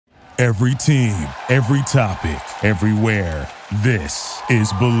Every team, every topic, everywhere. This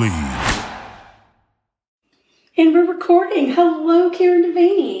is Believe. And we're recording. Hello, Karen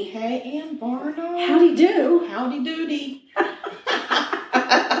Devaney. Hey, Ann Barnum. Howdy do. Howdy doody.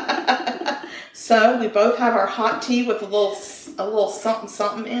 So we both have our hot tea with a little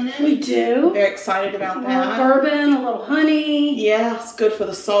something in it. We do. Very excited about A little that. bourbon, a little honey. Yeah, it's good for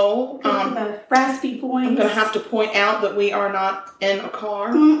the soul. Good for the raspy voice. I'm going to have to point out that we are not in a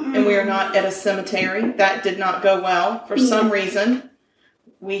car and we are not at a cemetery. That did not go well. For some reason,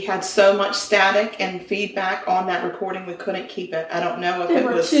 we had so much static and feedback on that recording, we couldn't keep it. I don't know if there it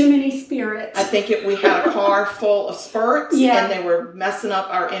were was too many spirits. I think we had a car full of spurts and they were messing up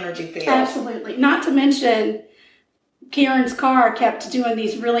our energy field. Absolutely. Not to mention, Karen's car kept doing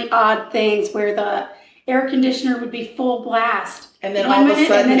these really odd things where the air conditioner would be full blast. And then all of a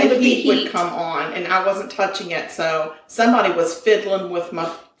sudden the heat would come on and I wasn't touching it. So somebody was fiddling with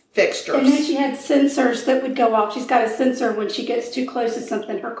my fixtures. And then she had sensors that would go off. She's got a sensor when she gets too close to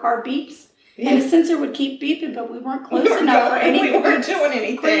something, her car beeps. Yeah. And the sensor would keep beeping, but we weren't close enough for anything. We weren't doing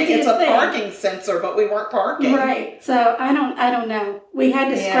anything. It's a parking sensor, but we weren't parking. Right. So I don't know. We had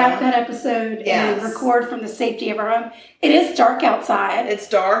to scrap that episode and record from the safety of our home. It is dark outside. It's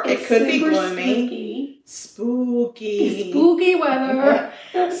dark. It could be gloomy. Spooky weather.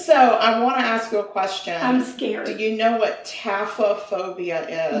 So I want to ask you a question. I'm scared. Do you know what taphophobia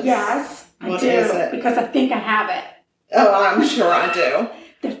is? Yes, what I do. Is it? Because I think I have it. Oh, I'm sure I do.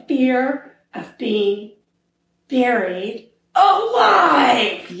 The fear of being buried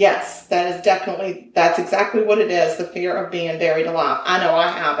alive. Yes, that's exactly what it is. The fear of being buried alive. I know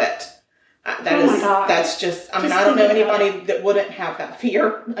I have it. That's just, I don't know anybody that wouldn't have that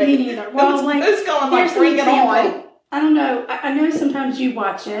fear. Me neither. Well, who's going like, bring it on? I don't know. I know sometimes you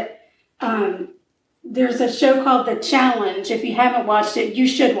watch it. There's a show called The Challenge. If you haven't watched it, you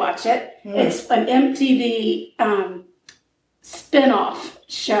should watch it. It's an MTV spin-off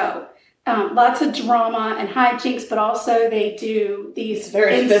show. Lots of drama and hijinks, but also they do these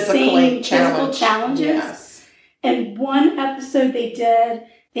very insane physical challenges. Yes. And one episode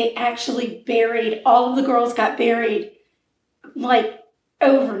they actually buried, all of the girls got buried like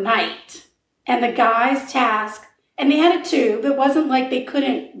overnight. And the guy's task, and they had a tube. It wasn't like they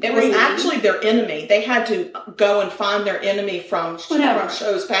couldn't breathe. It was actually their enemy. They had to go and find their enemy from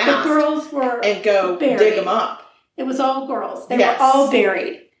shows past. The girls were and go buried. Dig them up. It was all girls. They were all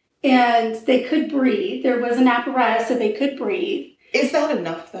buried. And they could breathe. There was an apparatus so they could breathe. Is that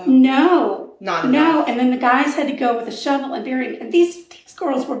enough, though? No. Not enough. No. And then the guys had to go with a shovel and bury them. And these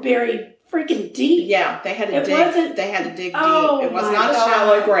girls were buried freaking deep. Yeah, they had to dig. They had to dig deep. It was not a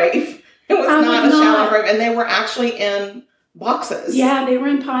shallow grave. It was not a shallow grave. And they were actually in boxes. Yeah, they were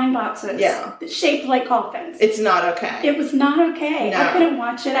in pine boxes. Yeah. Shaped like coffins. It's not okay. It was not okay. No. I couldn't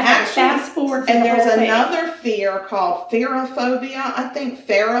watch it. I had to fast forward to and the whole there's thing. another fear called fearophobia, I think,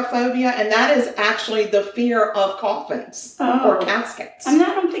 ferophobia, and that is actually the fear of coffins or caskets. I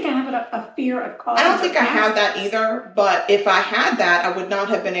don't think I have a fear of coffins. I don't think I have that either, but if I had that, I would not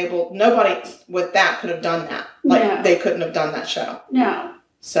have been able, nobody with that could have done that. They couldn't have done that show. No.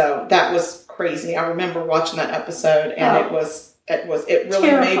 So that was crazy. I remember watching that episode, and it really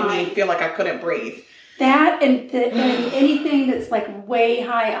terrifying. made me feel like I couldn't breathe. That and anything that's like way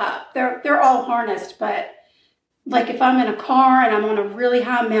high up, they're all harnessed. But like if I'm in a car and I'm on a really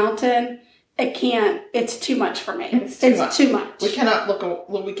high mountain, it's too much for me. It's too much. We cannot look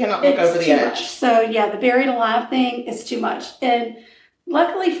over the edge. So yeah, the buried alive thing is too much. And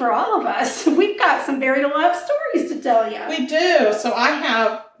luckily for all of us, we've got some buried alive stories to tell you. We do. So I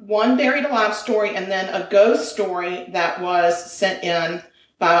have one buried alive story and then a ghost story that was sent in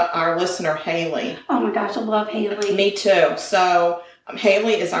by our listener, Haley. Oh my gosh, I love Haley. Me too. So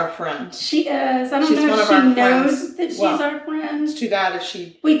Haley is our friend. She is. I don't know if she knows that she's our friend. It's too bad if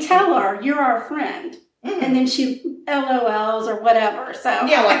she... We tell her, you're our friend. Mm-hmm. And then she LOLs or whatever. So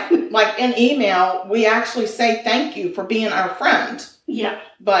yeah, like in email, we actually say thank you for being our friend. Yeah.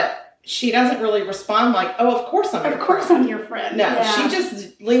 But she doesn't really respond like, oh, of course I'm your friend. Of course I'm your friend. No, she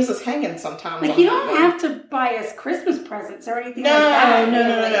just leaves us hanging sometimes. Like, you don't have to buy us Christmas presents or anything like that.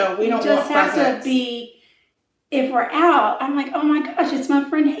 No. We don't want presents. You just have to be, if we're out, I'm like, oh my gosh, it's my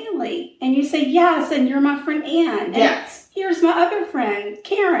friend Haley. And you say yes, and you're my friend Ann. And yes. Here's my other friend,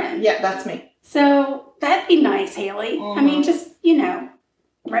 Karen. Yeah, that's me. So that'd be nice, Haley. Mm-hmm. I mean, just,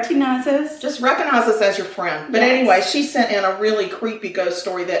 recognize us. Just recognize us as your friend. But anyway, she sent in a really creepy ghost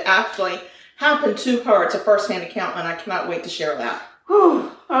story that actually happened to her. It's a first-hand account, and I cannot wait to share that. Whew.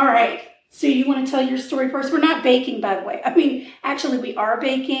 All right. So you want to tell your story first? We're not baking, by the way. I mean, actually, we are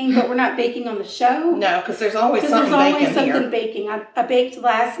baking, but we're not baking on the show. No, because there's always something baking. I baked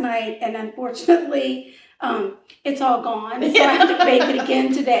last night, and unfortunately, it's all gone. So I have to bake it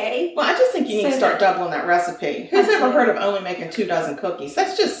again today. Well, I just think you need to start doubling that recipe. Who's ever heard of only making 2 dozen cookies?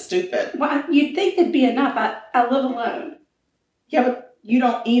 That's just stupid. Well, you'd think it'd be enough. I live alone. Yeah, but you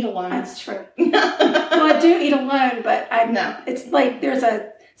don't eat alone. That's true. Well, I do eat alone, but No. It's like there's a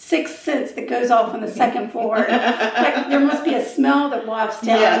sixth sense that goes off on the second floor. Like there must be a smell that wafts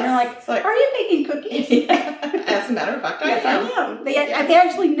down. Yes. And you're like, are you making cookies? As a matter of fact, yes, I am. They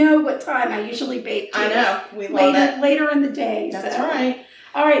actually know what time I usually bake. I know. We love it. Later in the day. That's right.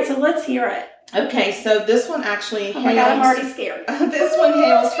 All right, so let's hear it. Okay, so this one actually hails. Oh my God, I'm already scared. This one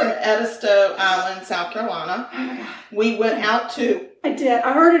hails from Edisto Island, South Carolina. Oh my God. We went out to. I did.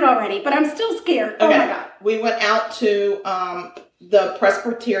 I heard it already, but I'm still scared. Okay. Oh my God. We went out to the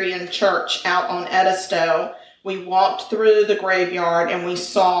Presbyterian Church out on Edisto. We walked through the graveyard and we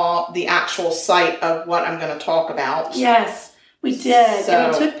saw the actual site of what I'm going to talk about. Yes, we did. So,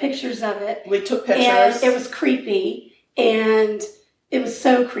 and we took pictures of it. We took pictures. And it was creepy. And it was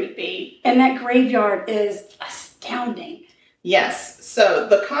so creepy. And that graveyard is astounding. Yes. So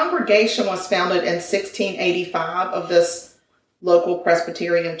the congregation was founded in 1685 of this local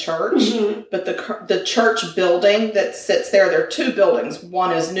Presbyterian church. Mm-hmm. But the church building that sits there are 2 buildings.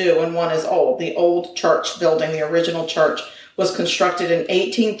 One is new and one is old. The old church building, the original church, was constructed in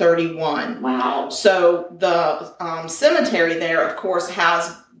 1831. Wow. So the cemetery there, of course,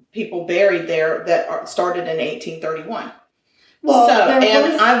 has people buried there that started in 1831. Well,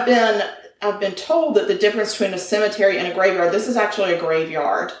 I've been told that the difference between a cemetery and a graveyard, this is actually a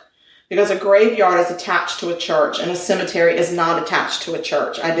graveyard. Because a graveyard is attached to a church and a cemetery is not attached to a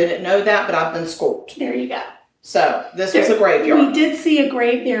church. I didn't know that, but I've been schooled. There you go. So this was a graveyard. We did see a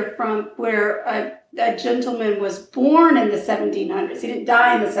grave there from where a gentleman was born in the 1700s. He didn't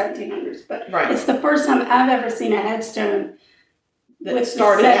die in the 1700s, but It's the first time I've ever seen a headstone that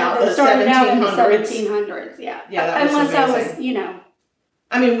started out in the 1700s. Yeah. Yeah, unless I was,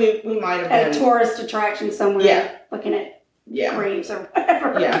 I mean, we might have been a tourist attraction somewhere. Yeah. Looking at graves or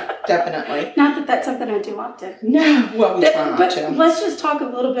whatever. Yeah, definitely. Not that that's something I do often. No, well, we try not to. But let's just talk a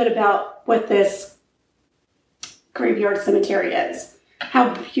little bit about what this graveyard cemetery is.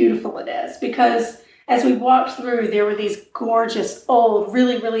 How beautiful it is. Because as we walked through, there were these gorgeous old,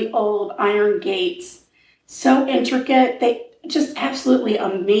 really, really old iron gates. So intricate. They just absolutely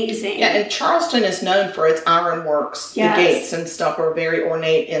amazing. Yeah, and Charleston is known for its ironworks. Yes. The gates and stuff were very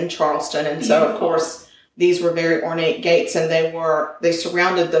ornate in Charleston. And so, of course, these were very ornate gates, and they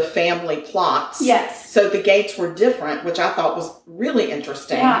surrounded the family plots. Yes. So the gates were different, which I thought was really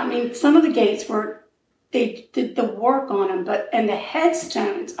interesting. Yeah, I mean, some of the gates they did the work on them, and the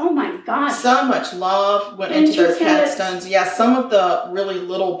headstones, oh my gosh. So much love went into those headstones. Yeah, some of the really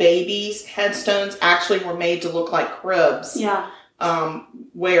little babies' headstones actually were made to look like cribs. Yeah.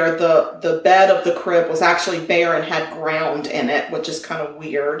 Where the bed of the crib was actually bare and had ground in it, which is kind of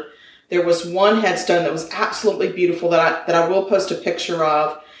weird. There was one headstone that was absolutely beautiful that I will post a picture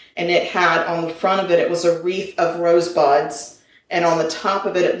of, and it had on the front of it was a wreath of rosebuds, and on the top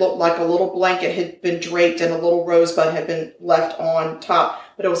of it, it looked like a little blanket had been draped and a little rosebud had been left on top,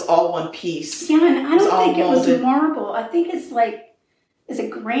 but it was all one piece. Yeah, and I don't think it was marble. I think it's like, is it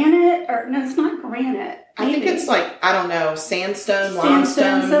granite? Or no, it's not granite. Maybe. I think it's like, I don't know,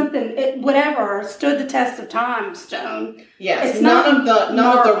 limestone. Something. Whatever stood the test of time. Stone. Yes, none of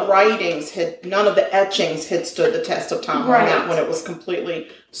the writings none of the etchings had stood the test of time on that one. It was completely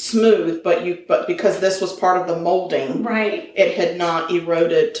smooth, but because this was part of the molding, right, it had not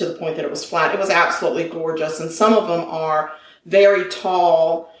eroded to the point that it was flat. It was absolutely gorgeous, and some of them are very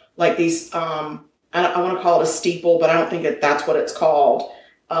tall, like these. I want to call it a steeple, but I don't think that's what it's called.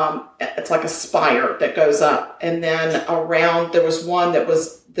 It's like a spire that goes up, and then around there was one that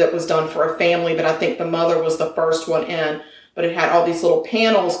was done for a family, but I think the mother was the first one in. But it had all these little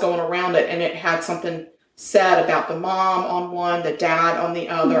panels going around it, and it had something said about the mom on one, the dad on the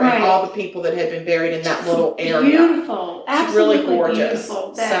other, and all the people that had been buried in that little area. Beautiful, absolutely really gorgeous.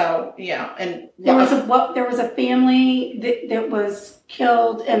 Beautiful. So yeah, and there was a family that was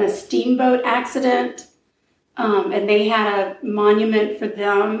killed in a steamboat accident. And they had a monument for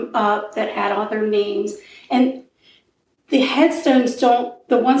them up that had all their names. And the headstones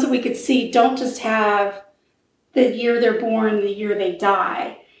the ones that we could see don't just have the year they're born, the year they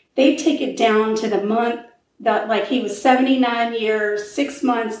die. They take it down to the month, that like he was 79 years, 6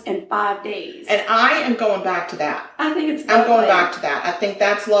 months, and 5 days. And I am going back to that. I think it's I'm lovely. going back to that. I think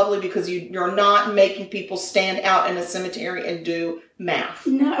that's lovely because you're not making people stand out in a cemetery and do math.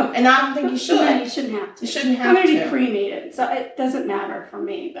 No. And I don't think you should. No, you shouldn't have to. You shouldn't have I'm going to to. be cremated, so it doesn't matter for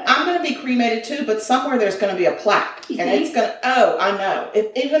me. But I'm going to be cremated too, but somewhere there's going to be a plaque. You and think? it's going to, I know.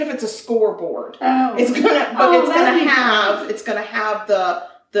 Even if it's a scoreboard. oh, It's going to, but Oh, it's that'd going to be have, fun. it's going to have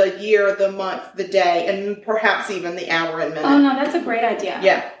the year, the month, the day, and perhaps even the hour and minute. oh no, that's a great idea.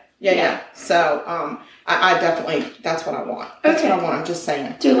 Yeah. So, I definitely, that's what I want. That's what I want. I'm just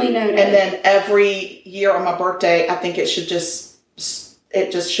saying. Duly noted. And then every year on my birthday, I think it just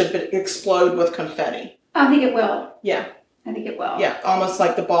should explode with confetti. I think it will. Yeah. I think it will. Yeah. Almost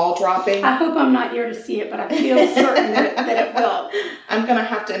like the ball dropping. I hope I'm not here to see it, but I feel certain that it will. I'm going to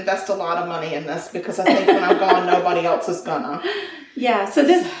have to invest a lot of money in this because I think when I'm gone, nobody else is gonna. Yeah, so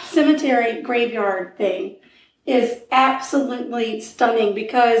this cemetery graveyard thing is absolutely stunning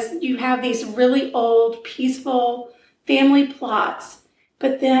because you have these really old, peaceful family plots,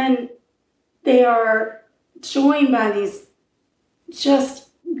 but then they are joined by these just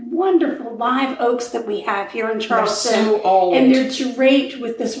wonderful live oaks that we have here in They're Charleston. so old. And they're draped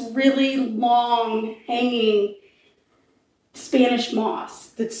with this really long, hanging Spanish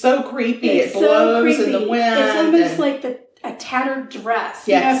moss. It's so creepy. It's It blows so in the creepy. wind. It's almost and like a tattered dress.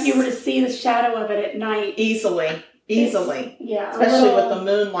 Yes. If you were to see the shadow of it at night. easily. Yeah. Especially with the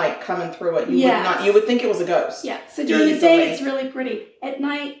moonlight coming through it. You would think it was a ghost. Yeah. So during the day, Easily. it's really pretty. At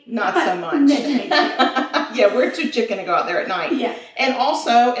night, Not so much. no, thank you. Yeah, we're too chicken to go out there at night. Yeah. And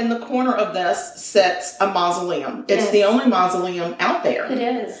also, in the corner of this sits a mausoleum. It's Yes. the only mausoleum out there. It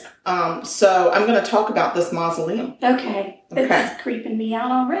is. So I'm going to talk about this mausoleum. Okay. Okay. It's creeping me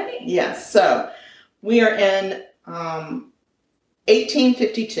out already. Yes. So we are in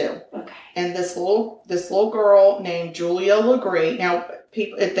 1852, Okay. and this little girl named Julia Legree. Now,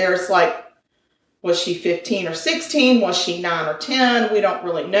 if there's like, was she 15 or 16? Was she 9 or 10? We don't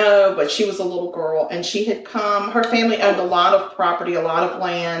really know, but she was a little girl, and she had come. Her family owned a lot of property, a lot of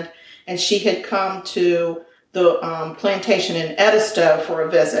land, and she had come to the plantation in Edisto for a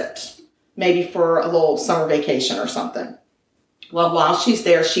visit, maybe for a little summer vacation or something. Well, while she's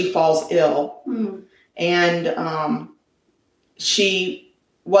there, she falls ill, and she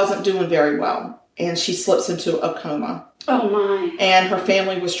wasn't doing very well, and she slips into a coma. Oh my. And her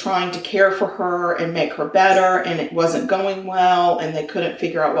family was trying to care for her and make her better, and it wasn't going well, and they couldn't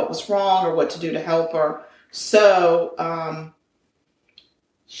figure out what was wrong or what to do to help her. So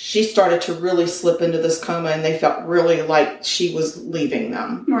she started to really slip into this coma, and they felt really like she was leaving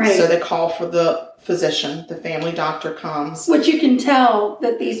them. Right. So they call for the physician. The family doctor comes. Which you can tell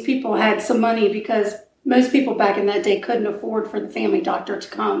that these people had some money because most people back in that day couldn't afford for the family doctor to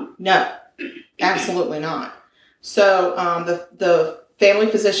come. No, absolutely not. So the family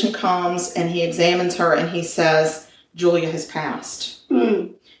physician comes and he examines her and he says, Julia has passed.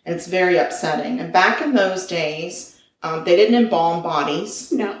 And it's very upsetting. And back in those days, they didn't embalm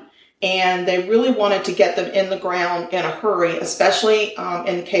bodies. No. And they really wanted to get them in the ground in a hurry, especially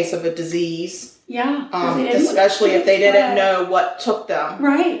in the case of a disease. Yeah. Especially if they didn't know what took them.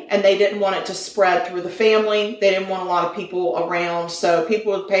 Right. And they didn't want it to spread through the family. They didn't want a lot of people around. So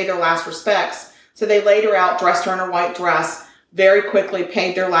people would pay their last respects. So they laid her out, dressed her in her white dress, very quickly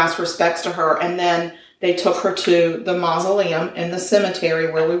paid their last respects to her. And then they took her to the mausoleum in the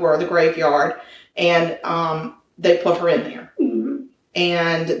cemetery where we were, the graveyard. And they put her in there.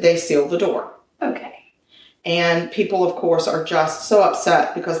 And they sealed the door. Okay. And people, of course, are just so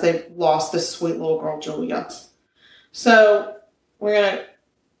upset because they've lost this sweet little girl, Julia. So we're going to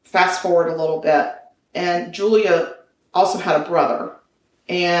fast forward a little bit. And Julia also had a brother.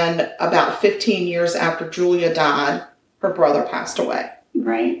 And about 15 years after Julia died, her brother passed away.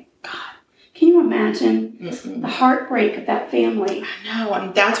 Right. God. Can you imagine the heartbreak of that family? I know.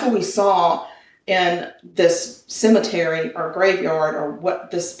 And that's what we saw in this cemetery or graveyard or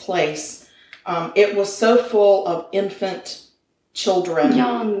what this place. It was so full of infant children.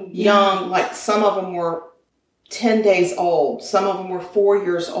 Young. Like some of them were 10 days old. Some of them were 4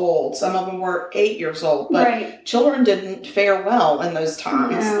 years old. Some of them were 8 years old. But children didn't fare well in those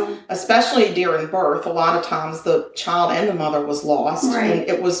times, especially during birth. A lot of times the child and the mother was lost. And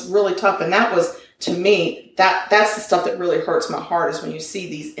it was really tough. And that was, to me, that's the stuff that really hurts my heart is when you see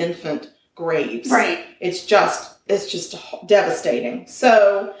these infant graves. Right. It's just devastating.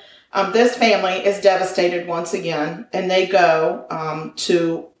 So this family is devastated once again, and they go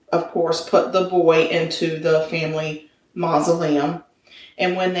to, of course, put the boy into the family mausoleum.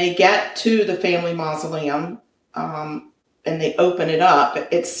 And when they get to the family mausoleum and they open it up,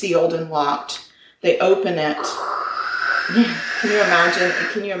 it's sealed and locked. They open it. Can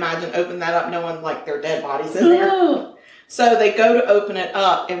you imagine opening that up knowing like their dead bodies in there? Oh. So they go to open it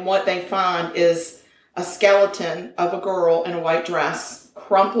up, and what they find is a skeleton of a girl in a white dress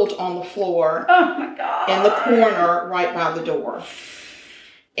crumpled on the floor. Oh my God. In the corner right by the door.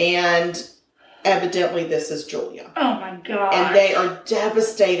 And evidently this is Julia. Oh my God. And they are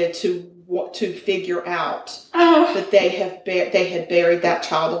devastated to figure out that they had buried that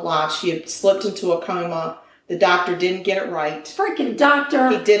child alive. She had slipped into a coma. The doctor didn't get it right. Freaking doctor.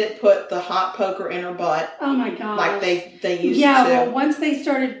 He didn't put the hot poker in her butt. Oh my God. Like they used to. Yeah, well, once they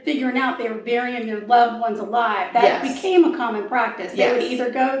started figuring out they were burying their loved ones alive, that became a common practice. They would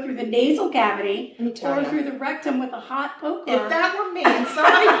either go through the nasal cavity or through the rectum with a hot poker. If that were me and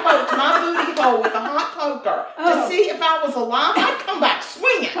somebody poked my booty hole with a hot poker to see if I was alive, I'd come back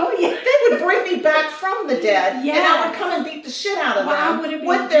swinging. Oh, yeah. They would bring me back from the dead, and I would come and beat the shit out of them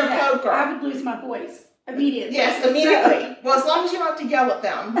with their poker. I would lose my voice. Immediately. Yes, immediately. Well, as long as you don't have to yell at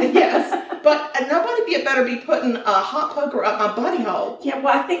them. Yes. But nobody better be putting a hot poker up my buddy hole. Yeah,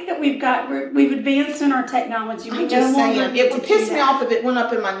 well, I think that we've advanced in our technology. I'm just saying, it would piss me off if it went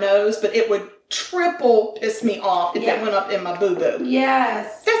up in my nose, but it would triple piss me off if it went up in my boo-boo.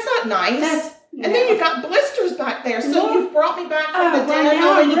 Yes. That's not nice. And then you got blisters back there, so you've brought me back from the dead.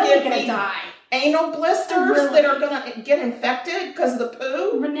 Now I'm really going to die. Anal blisters that are going to get infected because of the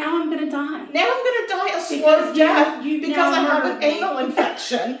poo. But now I'm going to die. Now I'm going to die a slow death because I have an anal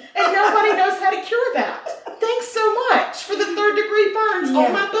infection and nobody knows how to cure that. Thanks so much for the 3rd-degree burns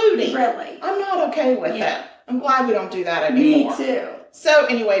on my booty. Really? I'm not okay with it. I'm glad we don't do that anymore. Me too. So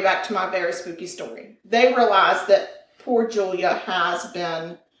anyway, back to my very spooky story. They realize that poor Julia has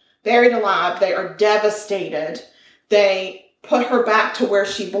been buried alive. They are devastated. They put her back to where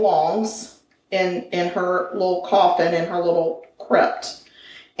she belongs. In her little coffin, in her little crypt.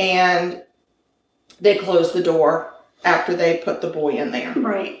 And they closed the door after they put the boy in there.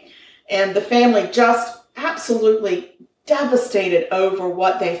 Right. And the family just absolutely devastated over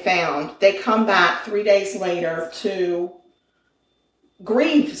what they found. They come back 3 days later to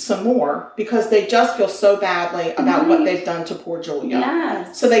grieve some more because they just feel so badly about what they've done to poor Julia.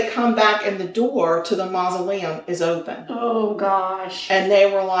 Yes. So they come back and the door to the mausoleum is open. Oh gosh. And they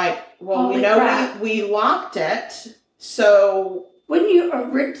were like, well, we locked it. So wouldn't you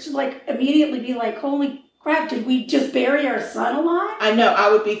immediately be like, holy crap, did we just bury our son alive? I know,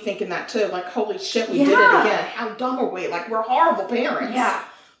 I would be thinking that too. Like, holy shit, we did it again. How dumb are we? Like, we're horrible parents. Yeah.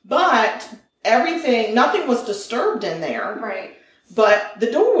 But nothing was disturbed in there. Right. But the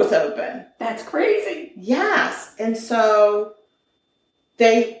door was open. That's crazy. Yes. And so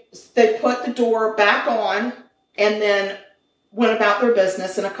they put the door back on and then went about their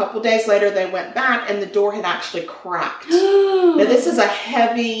business. And a couple days later, they went back and the door had actually cracked. Now, this is a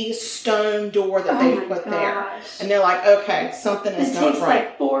heavy stone door that they put there. And they're like, okay, something is not right. It takes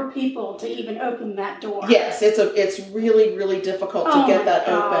like 4 people to even open that door. Yes, it's really, really difficult to get that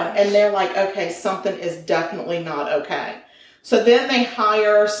open. And they're like, okay, something is definitely not okay. So then they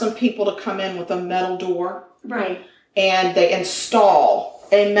hire some people to come in with a metal door. Right. And they install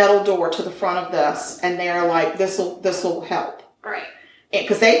a metal door to the front of this. And they're like, this will help. Right.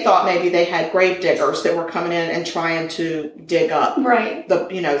 Because they thought maybe they had grave diggers that were coming in and trying to dig up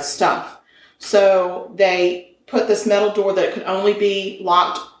the stuff. So they put this metal door that could only be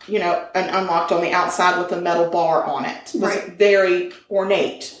locked, and unlocked on the outside with a metal bar on it. It was very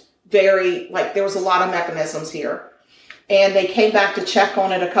ornate, there was a lot of mechanisms here. And they came back to check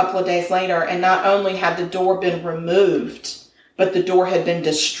on it a couple of days later, and not only had the door been removed, but the door had been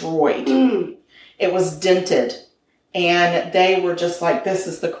destroyed. It was dented. And they were just like, this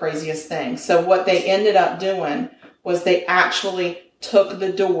is the craziest thing. So what they ended up doing was they actually took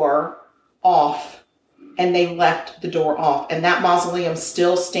the door off, and they left the door off. And that mausoleum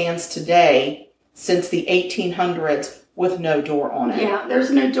still stands today since the 1800s with no door on it. Yeah,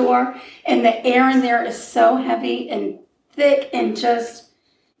 there's no door. And the air in there is so heavy and thick and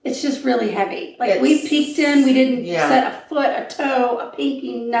it's just really heavy. We peeked in, we didn't set a foot, a toe, a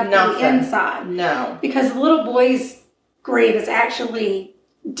pinky, nothing inside. No. Because the little boy's grave is actually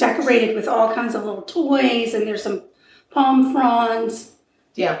decorated with all kinds of little toys, and there's some palm fronds.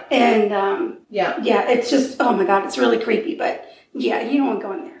 Yeah. And, it's just, oh my God, it's really creepy. But, yeah, you don't want to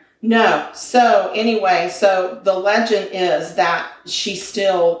go in there. No. So, anyway, the legend is that she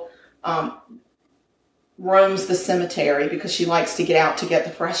still roams the cemetery because she likes to get out to get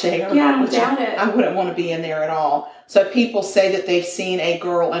the fresh air. Yeah, I don't doubt it. I wouldn't want to be in there at all. So people say that they've seen a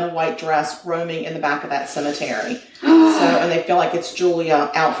girl in a white dress roaming in the back of that cemetery. And they feel like it's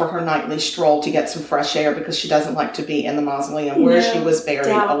Julia out for her nightly stroll to get some fresh air because she doesn't like to be in the mausoleum where she was buried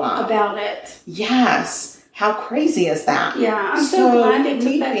alive. About it. Yes. How crazy is that? Yeah, I'm so glad they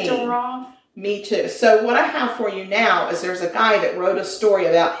took that door off. Me too. So what I have for you now is there's a guy that wrote a story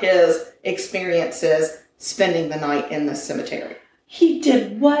about his experiences spending the night in the cemetery. He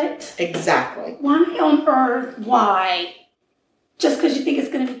did what? Exactly. Why on earth? Why? Just because you think it's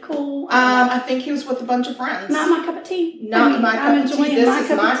going to be cool? I think he was with a bunch of friends. Not my cup of tea. Not my cup of tea. This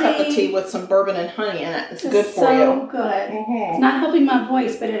is my cup of tea with some bourbon and honey in it. It's good for you. So good. It's not helping my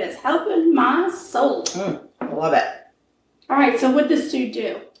voice, but it is helping my soul. I love it. All right, so what did this dude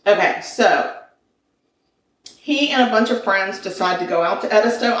do? Okay, so he and a bunch of friends decide to go out to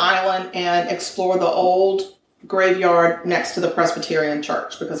Edisto Island and explore the old graveyard next to the Presbyterian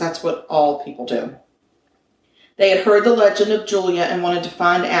church because that's what all people do. They had heard the legend of Julia and wanted to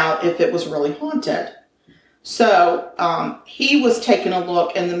find out if it was really haunted. So he was taking a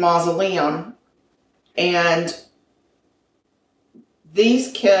look in the mausoleum, and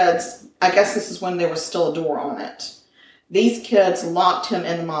these kids, I guess this is when there was still a door on it. These kids locked him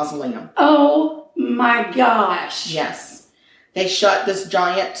in the mausoleum. Oh my gosh. Yes. They shut this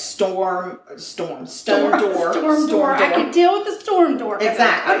giant stone door. Storm door. I could deal with the storm door.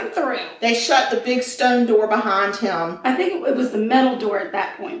 Exactly. Come through. They shut the big stone door behind him. I think it was the metal door at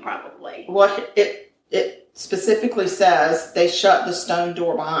that point, probably. Well, it specifically says they shut the stone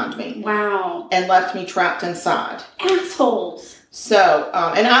door behind me. Wow. And left me trapped inside. Assholes. So,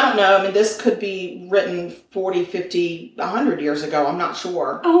 and I don't know, I mean, this could be written 40, 50, 100 years ago. I'm not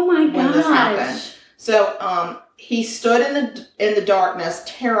sure. Oh my gosh. When this happened. So, he stood in the darkness,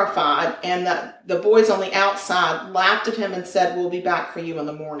 terrified, and the boys on the outside laughed at him and said, "We'll be back for you in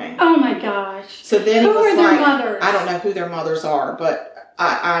the morning." Oh my gosh. So then who he was are their mothers? I don't know who their mothers are, but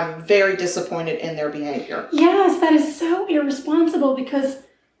I'm very disappointed in their behavior. Yes, that is so irresponsible because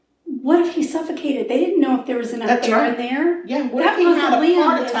what if he suffocated? They didn't know if there was enough air in there. Yeah, what if he had a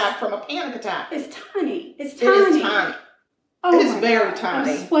heart attack from a panic attack? It's tiny. It is tiny. Oh, it is very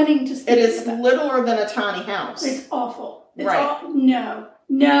tiny. I'm sweating just It is littler than a tiny house. It's awful. It's right.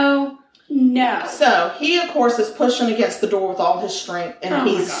 No. So he, of course, is pushing against the door with all his strength, and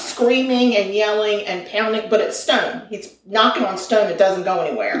he's screaming and yelling and pounding, but it's stone. He's knocking on stone. It doesn't go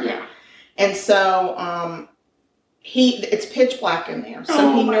anywhere. Yeah. And so it's pitch black in there.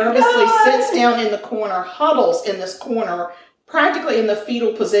 So he nervously sits down in the corner, huddles in this corner, practically in the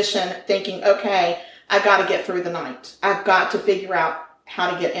fetal position, thinking, okay, I got to get through the night. I've got to figure out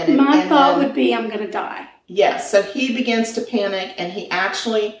how to get in it. My thought would be, I'm going to die. Yes. So he begins to panic, and he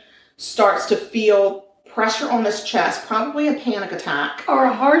actually starts to feel pressure on his chest, probably a panic attack. Or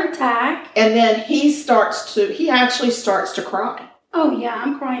a heart attack. And then he actually starts to cry. Oh, yeah,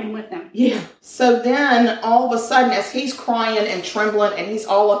 I'm crying with him. Yeah. So then, all of a sudden, as he's crying and trembling, and he's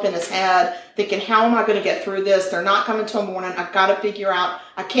all up in his head, thinking, how am I going to get through this? They're not coming till morning. I've got to figure out.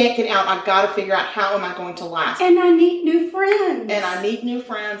 I can't get out. I've got to figure out how am I going to last. And I need new friends. And I need new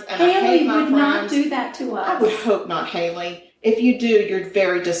friends. And Haley I hate my would friends. not do that to us. I would hope not, Haley. If you do, you're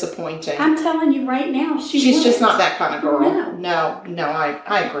very disappointing. I'm telling you right now, she's just not that kind of girl. No,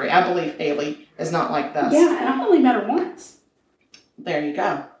 I agree. I believe Haley is not like this. Yeah, and I've only met her once. There you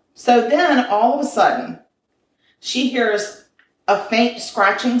go. So then, all of a sudden, she hears a faint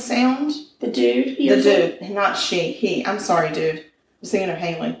scratching sound. The dude? The dude. Not she. He. I'm sorry, dude. I was thinking of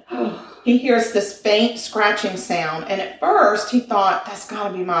Haley. He hears this faint scratching sound, and at first, he thought, that's got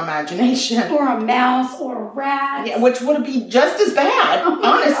to be my imagination. Or a mouse or a rat. Yeah, which would be just as bad,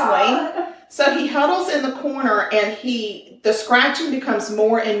 honestly. God. So he huddles in the corner, and the scratching becomes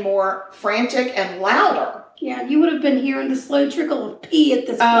more and more frantic and louder. Yeah, you would have been hearing the slow trickle of pee at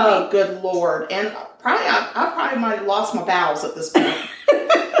this point. Oh, good Lord. And I probably might have lost my bowels at this point.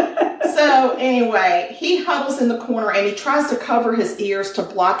 So anyway, he huddles in the corner and he tries to cover his ears to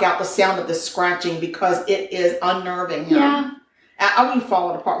block out the sound of the scratching because it is unnerving him. Yeah. I would be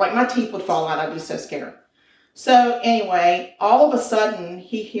falling apart. Like my teeth would fall out. I'd be so scared. So anyway, all of a sudden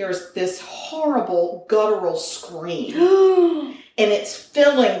he hears this horrible guttural scream. And it's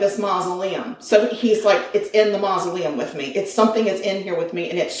filling this mausoleum. So he's like, it's in the mausoleum with me. It's something is in here with me.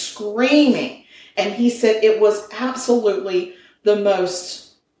 And it's screaming. And he said it was absolutely the most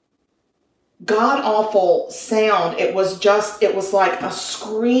god-awful sound. It was like a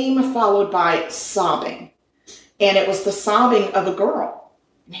scream followed by sobbing. And it was the sobbing of a girl.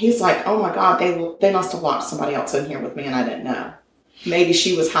 And he's like, oh my God, they must have locked somebody else in here with me and I didn't know. maybe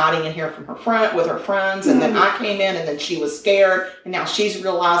she was hiding in here from with her friends, and then I came in, and then she was scared, and now she's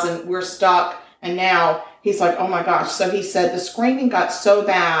realizing we're stuck, and now he's like, oh my gosh. So he said the screaming got so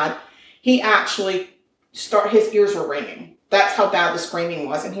bad, he actually his ears were ringing. That's how bad the screaming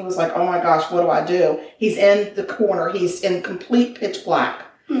was. And he was like, oh my gosh, what do I do? He's in the corner. He's in complete pitch black.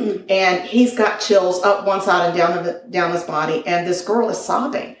 And he's got chills up one side and down his body. And this girl is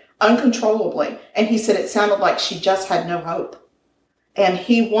sobbing uncontrollably. And he said it sounded like she just had no hope. And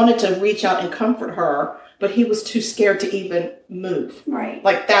he wanted to reach out and comfort her, but he was too scared to even move. Right.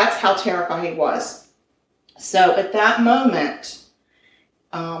 Like, that's how terrified he was. So at that moment,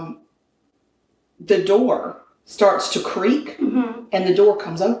 the door starts to creak, and the door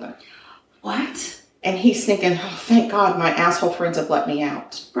comes open. What? And he's thinking, oh, thank God my asshole friends have let me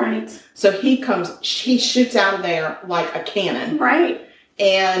out. Right. So he shoots out of there like a cannon. Right.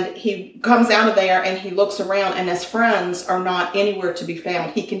 And he comes out of there and he looks around, and his friends are not anywhere to be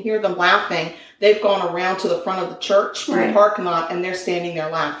found. He can hear them laughing. They've gone around to the front of the church in the parking lot, and they're standing there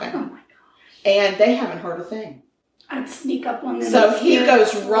laughing. Oh my gosh. And they haven't heard a thing. I'd sneak up on them. So he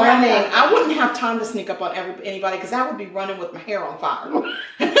goes running. I wouldn't have time to sneak up on anybody, because I would be running with my hair on fire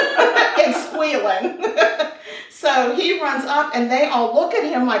and squealing. So he runs up, and they all look at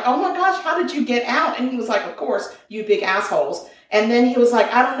him like, oh my gosh, how did you get out? And he was like, of course, you big assholes. And then he was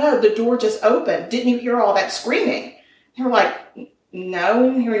like, I don't know, the door just opened. Didn't you hear all that screaming? They were like, no, we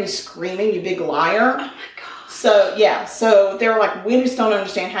didn't hear any screaming, you big liar. Oh my gosh. So yeah, so they were like, we just don't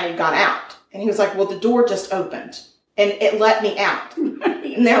understand how you got out. And he was like, well, the door just opened. And it let me out.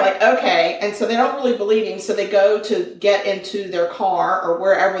 And they're like, okay. And so they don't really believe him. So they go to get into their car or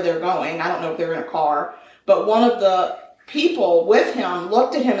wherever they're going. I don't know if they're in a car. But one of the people with him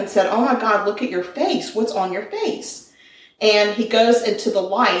looked at him and said, oh my God, look at your face. What's on your face? And he goes into the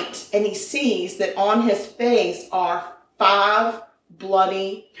light, and he sees that on his face are 5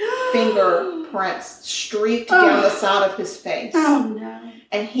 bloody fingerprints streaked down the side of his face. Oh no.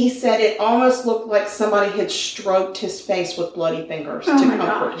 And he said it almost looked like somebody had stroked his face with bloody fingers to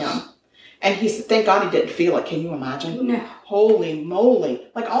comfort him. And he said, thank God he didn't feel it. Can you imagine? No. Holy moly.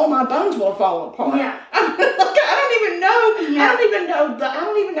 Like, all my bones will have fallen apart. Yeah. I don't even know. Yeah. I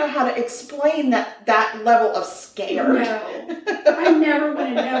don't even know how to explain that level of scared. No. I never want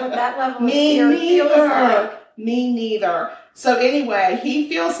to know what that level of scared feels like. Me neither. So anyway, he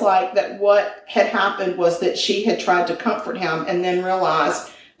feels like that what had happened was that she had tried to comfort him and then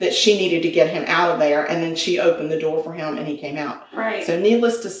realized that she needed to get him out of there, and then she opened the door for him and he came out. Right. So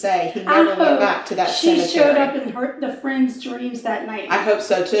needless to say, he never went back to that cemetery. She showed up in the friend's dreams that night. I hope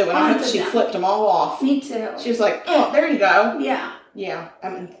so too, and I hope she flipped them all off. Me too. She was like, oh, there you go. Yeah. Yeah.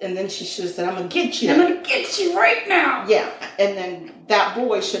 And then she should have said, I'm going to get you. I'm going to get you right now. Yeah. And then that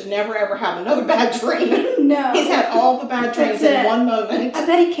boy should never ever have another bad dream. No. He's had all the bad dreams in one moment. I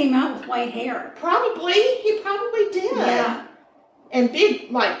bet he came out with white hair. Probably. He probably did. Yeah. And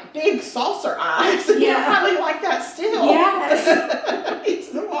big saucer eyes. Yeah. Probably like that still. Yes.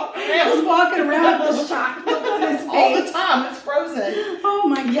 He's walking He around. was walking around with a shock look on his face. All the time. It's frozen. Oh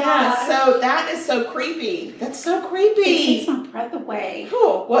my God. Yeah, so that is so creepy. That's so creepy. It takes my breath away.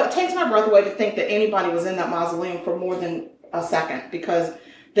 Cool. Well, it takes my breath away to think that anybody was in that mausoleum for more than a second, because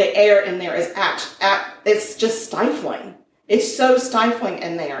the air in there is it's just stifling. It's so stifling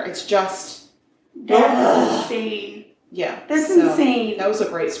in there. It's just... That is insane. Yeah. That's insane. That was a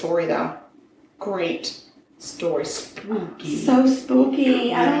great story, though. Great story. Spooky. So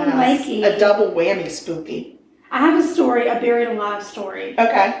spooky. I don't like it. A double whammy spooky. I have a story, a buried alive story.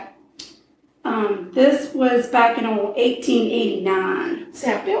 Okay. This was back in 1889.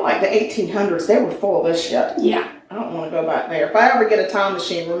 See, I feel like the 1800s, they were full of this shit. Yeah. I don't want to go back there. If I ever get a time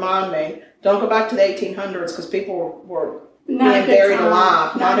machine, remind me. Don't go back to the 1800s, because people were being buried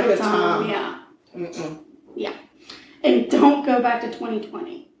alive. Not a good time. Yeah. Mm-mm. Yeah. And don't go back to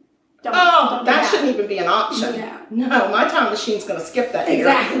 2020. Don't that shouldn't even be an option. No. No, my time machine's going to skip that year.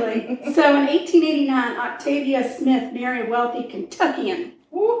 Exactly. So in 1889, Octavia Smith married a wealthy Kentuckian.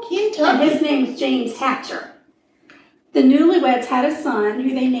 Oh, Kentucky. And his name was James Hatcher. The newlyweds had a son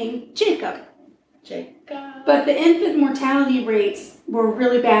who they named Jacob. But the infant mortality rates were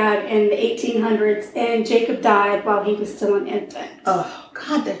really bad in the 1800s, and Jacob died while he was still an infant. Oh,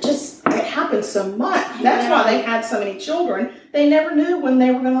 God, it happened so much. That's why they had so many children. They never knew when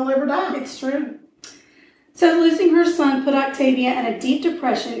they were going to live or die. It's true. So losing her son put Octavia in a deep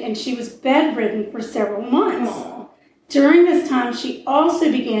depression, and she was bedridden for several months. Aww. During this time, she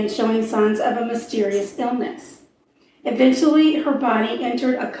also began showing signs of a mysterious illness. Eventually, her body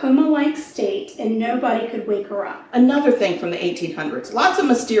entered a coma-like state and nobody could wake her up. Another thing from the 1800s. Lots of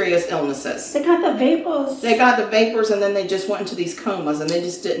mysterious illnesses. They got the vapors. They got the vapors and then they just went into these comas and they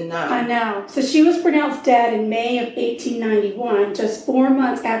just didn't know. I know. So she was pronounced dead in May of 1891, just 4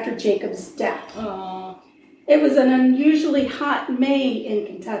 months after Jacob's death. Oh. It was an unusually hot May in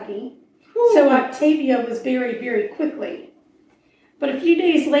Kentucky, so Octavia was buried very quickly. But a few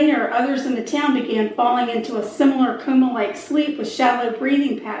days later, others in the town began falling into a similar coma-like sleep with shallow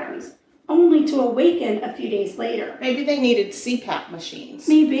breathing patterns, only to awaken a few days later. Maybe they needed CPAP machines.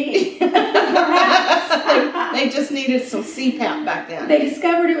 Maybe. Perhaps. They just needed some CPAP back then. They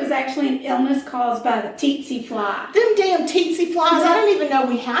discovered it was actually an illness caused by the tsetse fly. Them damn tsetse flies, I didn't even know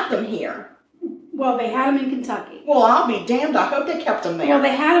we had them here. Well, they had them in Kentucky. Well, I'll be damned. I hope they kept them there. Well,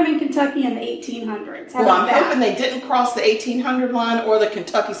 they had them in Kentucky in the 1800s. How Well, about I'm that? hoping they didn't cross the 1800 line or the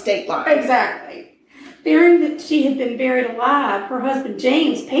Kentucky state line. Exactly. Fearing that she had been buried alive, her husband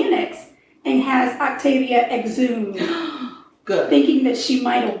James panics and has Octavia exhumed, Good. thinking that she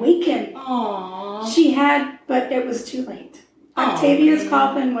might awaken. Aww. She had, but it was too late. Aw, Octavia's man.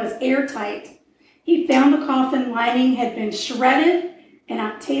 coffin was airtight. He found the coffin lining had been shredded, and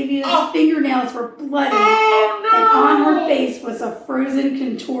Octavia's fingernails were bloody, and on her face was a frozen,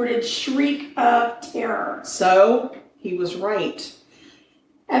 contorted shriek of terror. So, he was right.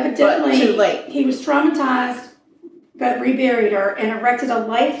 Evidently, But too late. he was traumatized, but reburied her and erected a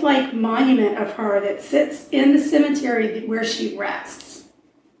lifelike monument of her that sits in the cemetery where she rests.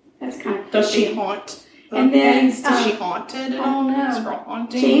 That's kind of Does she creepy. haunt? And then, Is she haunted? oh no. Is her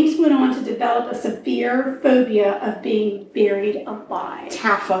haunting? James went on to develop a severe phobia of being buried alive.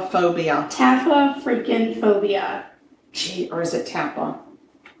 Taphophobia. Freaking phobia. Gee, or is it Tappa?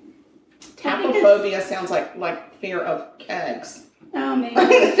 I think Taphophobia sounds like fear of kegs. Oh, maybe.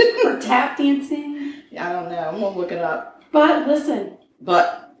 Or tap dancing. I don't know. I'm going to look it up. But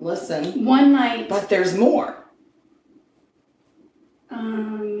listen, One night. But there's more.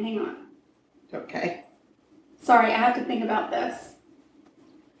 Hang on. Okay. Sorry, I have to think about this.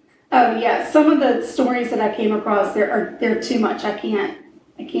 Oh yeah, some of the stories that I came across, they're too much. I can't.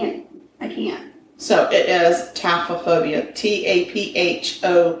 So it is taphophobia.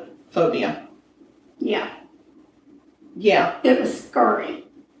 Tapho phobia. Yeah. Yeah. It was scary.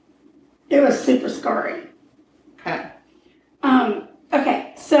 It was super scary. Okay.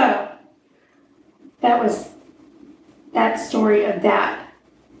 Okay, so that was that story of that.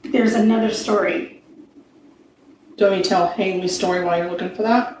 There's another story. Do you want me to tell Haley's story while you're looking for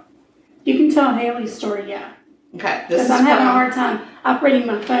that? You can tell Haley's story, yeah. Okay. This Because is I'm having a from- hard time operating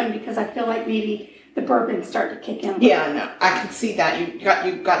my phone because I feel like maybe the bourbon started to kick in. Yeah, I know. I can see that.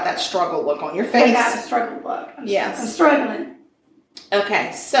 You got that struggle look on your face. I got a struggle look. Yes. I'm struggling.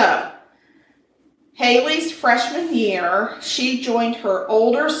 Okay, so Haley's freshman year, she joined her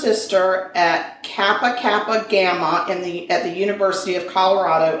older sister at Kappa Kappa Gamma at the University of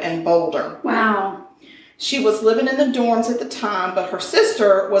Colorado in Boulder. Wow. She was living in the dorms at the time, but her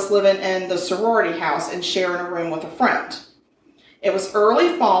sister was living in the sorority house and sharing a room with a friend. It was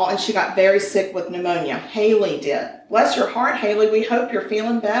early fall and she got very sick with pneumonia. Haley did. Bless your heart, Haley. We hope you're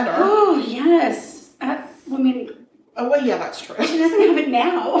feeling better. Oh, yes. I mean, Oh, well, yeah, that's true. she doesn't have it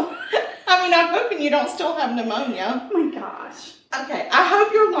now. I mean, I'm hoping you don't still have pneumonia. Oh, my gosh. Okay, I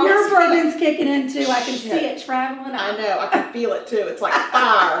hope your lungs... Your bourbon's kicking in, too. I can Shit. see it traveling I up. know, I can feel it, too. It's like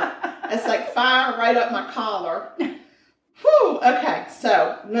fire. It's like fire right up my collar. Whew, okay,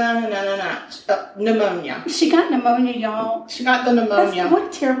 so, pneumonia. She got pneumonia, y'all. She got the pneumonia. What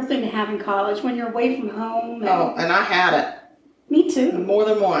a terrible thing to have in college when you're away from home. Oh, and I had it. Me too. More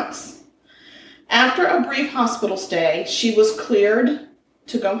than once. After a brief hospital stay, she was cleared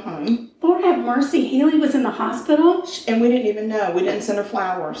to go home. Lord have mercy. Haley was in the hospital? And we didn't even know. We didn't send her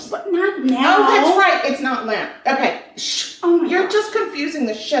flowers. But not now. Oh, that's right. It's not Lent. Okay. Shh. Oh my You're God. just confusing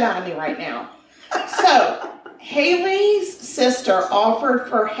the shit out of me right now. So, Haley's sister offered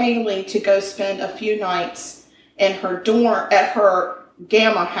for Haley to go spend a few nights in her dorm, at her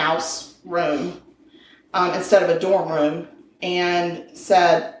Gamma house room, instead of a dorm room, and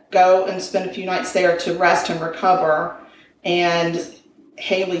said, go and spend a few nights there to rest and recover. And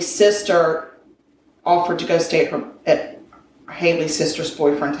Haley's sister offered to go stay at Haley's sister's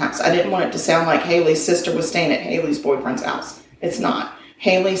boyfriend's house. I didn't want it to sound like Haley's sister was staying at Haley's boyfriend's house. It's not.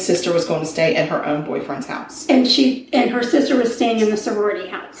 Haley's sister was going to stay at her own boyfriend's house. And her sister was staying in the sorority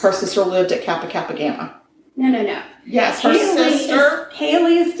house. Her sister lived at Kappa Kappa Gamma. No. Yes, her sister.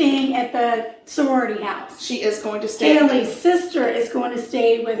 Haley is staying at the sorority house. She is going to stay Haley's sister is going to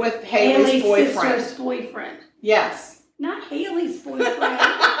stay with Haley's boyfriend. sister's boyfriend. Yes. Not Haley's boyfriend. Oh my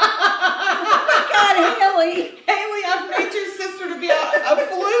God, Haley. Haley, I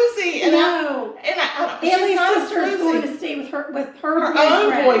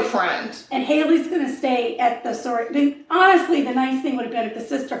sorority. Honestly, the nice thing would have been if the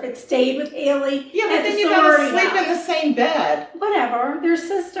sister had stayed with Haley. Yeah, but at then the you gotta sorority sleep in house. the same bed. Whatever, they're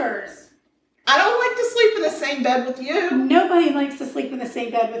sisters. I don't like to sleep in the same bed with you. Nobody likes to sleep in the same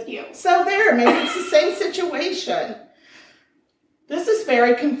bed with you. So there, maybe it's the same situation. This is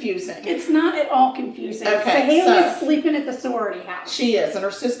very confusing. It's not at all confusing. Okay, so Haley so- is sleeping at the sorority house. She is, and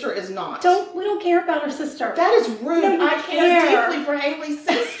her sister is not. We don't care about her sister. That is rude. No, you I care care. deeply for Haley's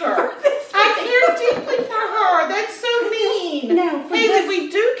sister. I care deeply for her. That's so mean. No, for Haley, this- we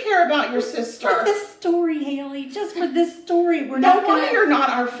do care about your sister. For this story, Haley, just for this story, we're No not going wonder to. you're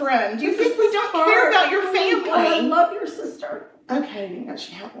not our friend. You think we don't care about your family? I love your sister. Okay, I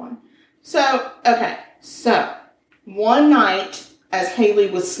should have one. So one night as Haley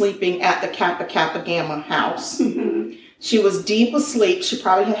was sleeping at the Kappa Kappa Gamma house, she was deep asleep. She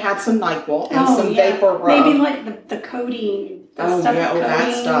probably had had some NyQuil and some vapor rub. Maybe like the codeine. The stuff with that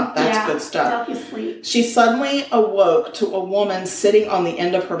codeine. stuff. That's Yeah, good stuff. to help you sleep. She suddenly awoke to a woman sitting on the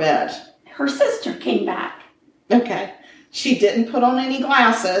end of her bed. Her sister came back. Okay. She didn't put on any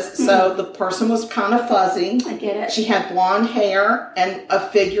glasses, so the person was kind of fuzzy. I get it. She had blonde hair and a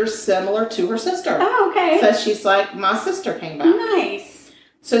figure similar to her sister. Oh, okay. So she's like, my sister came back. Nice.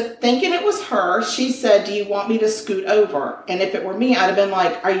 So thinking it was her, she said, do you want me to scoot over? And if it were me, I'd have been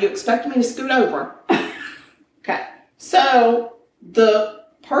like, are you expecting me to scoot over? Okay. So the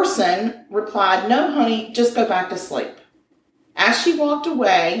person replied, no, honey, just go back to sleep. As she walked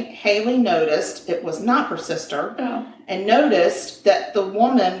away, Haley noticed it was not her sister and noticed that the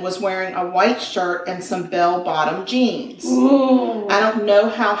woman was wearing a white shirt and some bell-bottom jeans. Ooh. I don't know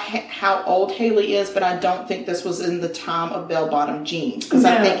how old Haley is, but I don't think this was in the time of bell-bottom jeans because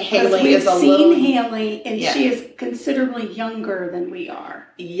I think Haley is a little... We've seen Haley, and Yeah. she is considerably younger than we are.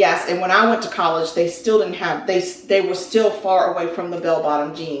 Yes, and when I went to college, they still didn't have... They were still far away from the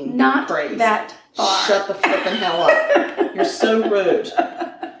bell-bottom jean Not craze. that far. Shut the flipping hell up. You're so rude.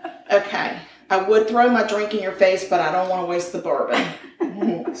 Okay. I would throw my drink in your face, but I don't want to waste the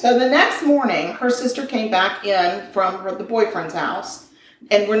bourbon. So the next morning, her sister came back in from the boyfriend's house.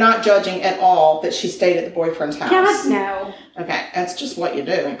 And we're not judging at all that she stayed at the boyfriend's house. God, no. Okay. That's just what you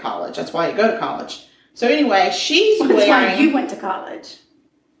do in college. That's why you go to college. So anyway, she's That's wearing... why you went to college.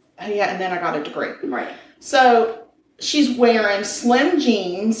 Yeah, and then I got a degree. Right. So she's wearing slim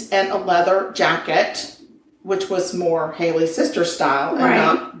jeans and a leather jacket, which was more Haley's sister style, and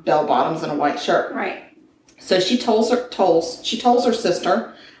not bell bottoms and a white shirt. Right. So she tells her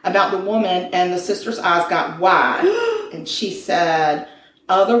sister about the woman, and the sister's eyes got wide, and she said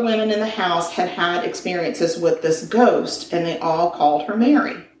other women in the house had experiences with this ghost, and they all called her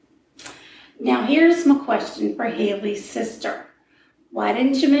Mary. Now here's my question for Haley's sister. Why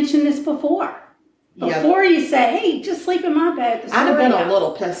didn't you mention this before? Before you say, hey, just sleep in my bed at the I'd have been sorority a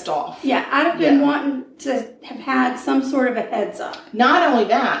little pissed off. Yeah, I'd have been wanting to have had some sort of a heads up. Not only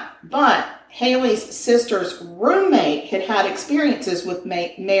that, but Haley's sister's roommate had experiences with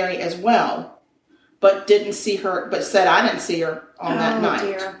Mary as well, but didn't see her, but said I didn't see her on that night.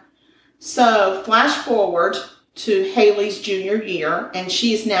 Dear. So flash forward to Haley's junior year, and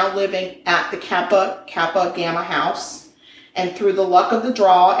she's now living at the Kappa Gamma house. And through the luck of the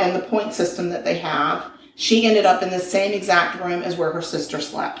draw and the point system that they have, she ended up in the same exact room as where her sister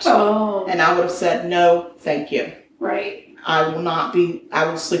slept. Oh. And I would have said, no, thank you. Right. I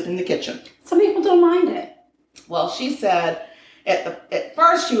will sleep in the kitchen. Some people don't mind it. Well, she said at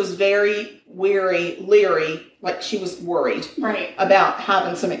first she was very leery, like she was worried about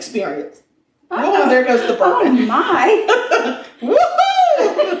having some experience. Oh, there goes the bourbon. Oh, my.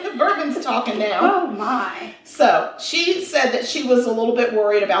 Woohoo! The bourbon's talking now. Oh, my. So she said that she was a little bit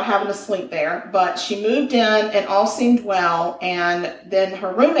worried about having to sleep there, but she moved in and all seemed well. And then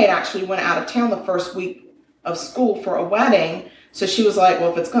her roommate actually went out of town the first week of school for a wedding. So she was like,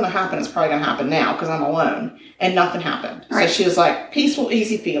 well, if it's going to happen, it's probably going to happen now because I'm alone. And nothing happened. Right. So she was like, peaceful,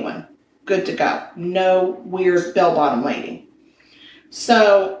 easy feeling. Good to go. No weird bell-bottom lady.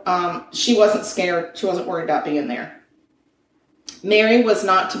 So she wasn't scared. She wasn't worried about being there. Mary was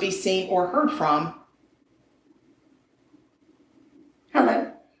not to be seen or heard from.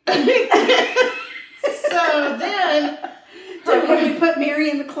 Hello. So then... Have we put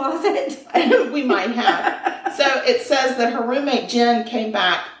Mary in the closet? We might have. So it says that her roommate Jen came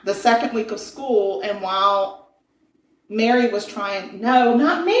back the second week of school, and while Mary was trying... No,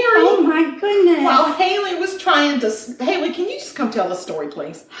 not Mary. Oh, my goodness. While Haley was trying to... Haley, can you just come tell the story,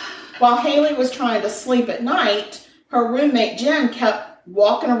 please? While Haley was trying to sleep at night, her roommate Jen kept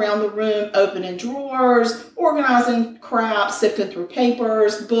walking around the room, opening drawers, organizing crap, sifting through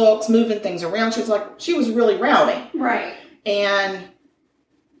papers, books, moving things around. She was really rowdy. Right. And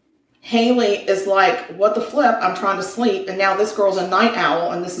Haley is like, what the flip? I'm trying to sleep, and now this girl's a night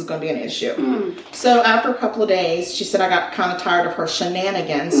owl, and this is going to be an issue. So after a couple of days, she said, I got kind of tired of her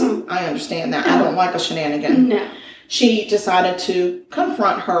shenanigans. I understand that. I don't like a shenanigan. No. She decided to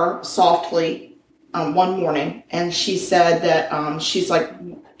confront her softly one morning, and she said that she's like,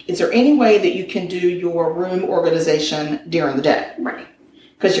 is there any way that you can do your room organization during the day? Right.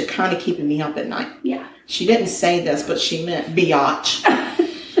 Because you're kind of keeping me up at night. Yeah. She didn't say this, but she meant biatch.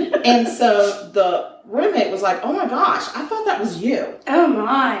 And so the roommate was like, oh my gosh, I thought that was you. Oh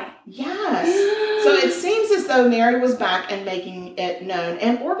my. Yes. So it seems as though Mary was back and making it known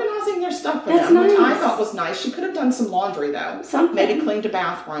and organizing their stuff for them, which I thought was nice. She could have done some laundry though. Something. Maybe cleaned a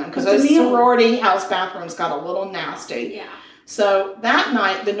bathroom, because those sorority house bathrooms got a little nasty. Yeah. So that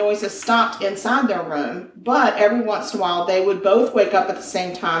night, the noises stopped inside their room, but every once in a while, they would both wake up at the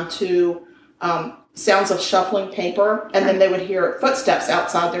same time to sounds of shuffling paper, and then they would hear footsteps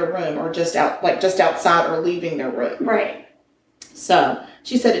outside their room, or just outside or leaving their room. Right. So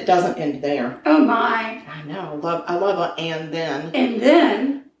she said it doesn't end there. Oh my. I know. I love a and then. And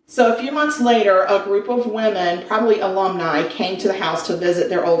then. So a few months later, a group of women, probably alumni, came to the house to visit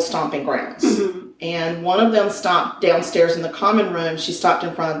their old stomping grounds. And one of them stopped downstairs in the common room. She stopped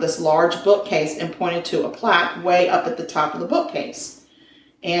in front of this large bookcase and pointed to a plaque way up at the top of the bookcase.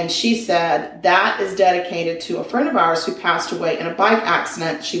 And she said, that is dedicated to a friend of ours who passed away in a bike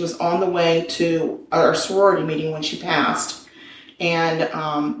accident. She was on the way to our sorority meeting when she passed. And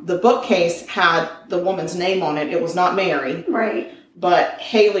the bookcase had the woman's name on it. It was not Mary. Right. But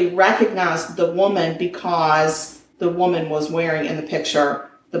Haley recognized the woman because the woman was wearing in the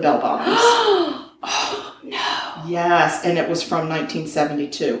picture the bell bottoms. Oh, no. Yes, and it was from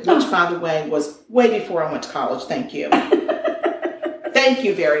 1972, which, by the way, was way before I went to college. Thank you. Thank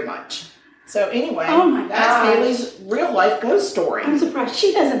you very much. So anyway, that's Haley's real life ghost story. I'm surprised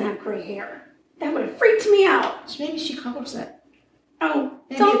she doesn't have gray hair. That would have freaked me out. Maybe she colors it. Oh,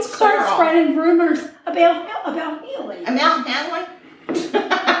 Maybe don't start spreading rumors about Haley. About Haley?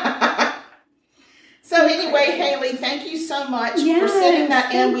 So anyway, Haley, thank you so much for sending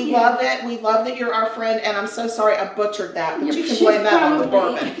that in. We love it. We love that you're our friend, and I'm so sorry I butchered that, but you can blame that on the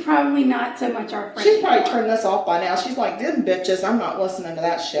bourbon. Probably not so much our friend. She's probably turned this off by now. She's like, them bitches, I'm not listening to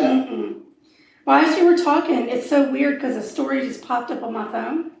that shit. Well, as you were talking, it's so weird because a story just popped up on my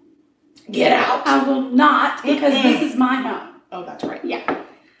phone. Get out. I will not, because this is my home. Oh, that's right. Yeah.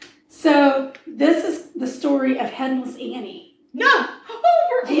 So this is the story of Headless Annie. No. Oh,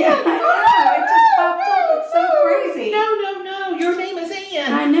 you're I know. It just popped up. It's so crazy. No. Your name is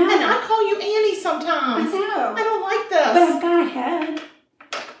Ann. I know. And I call you Annie sometimes. I know. I don't like this. But I've got a head.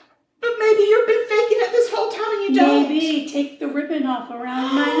 But maybe you've been faking it this whole time and you don't. Maybe take the ribbon off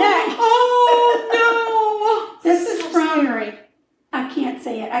around my neck. Oh, no. This is from... Scary. I can't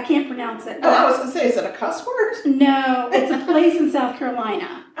say it. I can't pronounce it. Oh, I was going to say, is it a cuss word? No, it's a place in South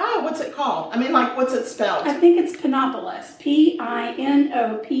Carolina. Oh, what's it called? I mean, like, what's it spelled? I think it's Pinopolis.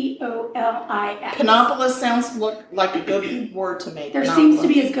 Pinopolis. Pinopolis sounds like a good word to me. There seems to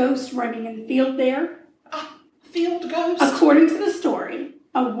be a ghost roaming in the field there. A field ghost? According to the story,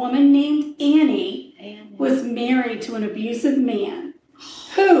 a woman named Annie was married to an abusive man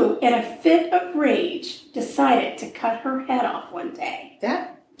who, in a fit of rage, decided to cut her head off one day.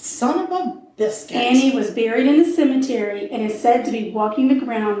 That son of a biscuit. Annie was buried in the cemetery and is said to be walking the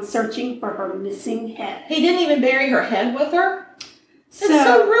ground searching for her missing head. He didn't even bury her head with her? That's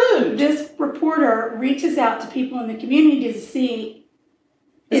so rude. This reporter reaches out to people in the community to see,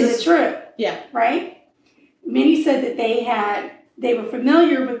 is it true? Yeah. Right? Many said that they were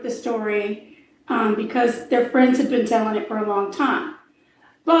familiar with the story because their friends had been telling it for a long time.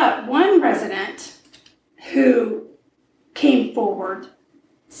 But one resident who came forward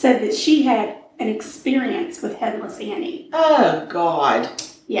said that she had an experience with Headless Annie. Oh, God.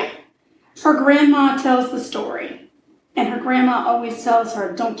 Yeah. Her grandma tells the story. And her grandma always tells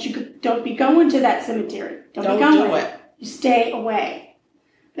her, don't be going to that cemetery. Don't be going. Do it. You stay away.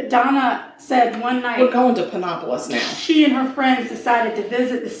 But Donna said one night... We're going to Pinopolis now. She and her friends decided to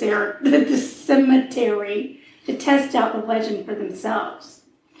visit the cemetery to test out the legend for themselves.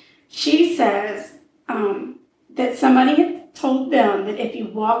 She says that somebody had told them that if you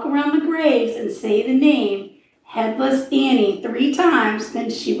walk around the graves and say the name Headless Annie 3 times, then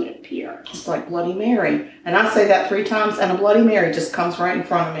she would appear. It's like Bloody Mary. And I say that 3 times, and a Bloody Mary just comes right in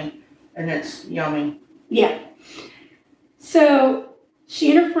front of me. And it's yummy. Yeah. So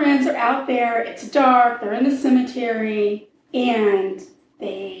she and her friends are out there. It's dark. They're in the cemetery. And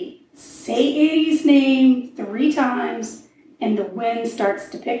they say Annie's name 3 times. And and the wind starts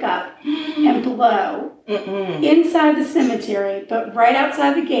to pick up and blow inside the cemetery, but right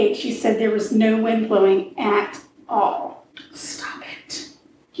outside the gate, she said there was no wind blowing at all. Stop it.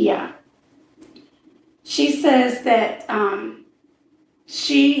 Yeah. She says that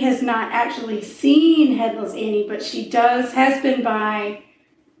she has not actually seen Headless Annie, but she has been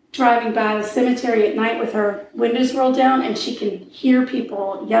driving by the cemetery at night with her windows rolled down, and she can hear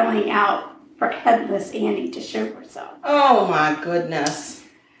people yelling out for Headless Annie to show herself. Oh my goodness.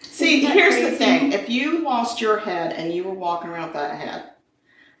 See, here's crazy? the thing. If you lost your head and you were walking around with that head,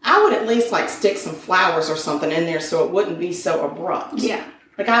 I would at least like stick some flowers or something in there so it wouldn't be so abrupt. Yeah.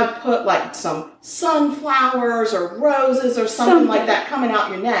 Like I would put like some sunflowers or roses or something like that coming out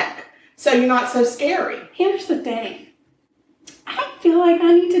your neck so you're not so scary. Here's the thing. I don't feel like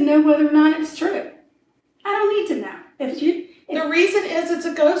I need to know whether or not it's true. I don't need to know. The reason is it's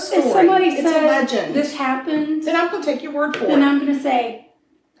a ghost story. If somebody it's says a legend. this happened, Then I'm going to take your word for then it. I'm going to say,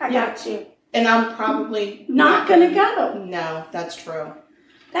 I got you. And I'm probably Not going to go. No, that's true.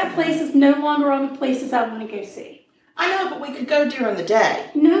 That place is no longer on the places I want to go see. I know, but we could go during the day.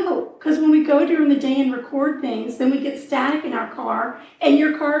 No, because when we go during the day and record things, then we get static in our car, and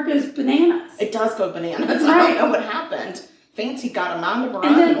your car goes bananas. It does go bananas. Right. I don't know what happened. Fancy got a mind of her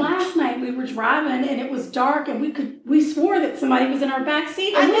And then own. last night we were driving, and it was dark, and we swore that somebody was in our back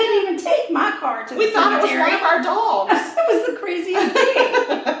seat, and we didn't even take my car to the We thought it was cemetery. one of our dogs. It was the craziest thing.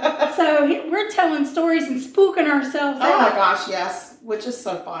 So we're telling stories and spooking ourselves Oh out. my gosh, yes. Which is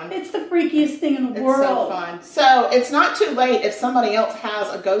so fun. It's the freakiest thing in the It's world. so fun. So it's not too late if somebody else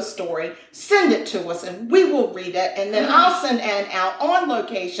has a ghost story. Send it to us and we will read it. And then I'll send Ann out on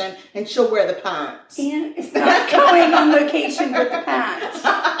location and she'll wear the pants. And it's not going on location with the pants.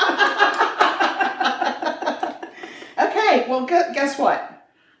 Okay, well, guess what?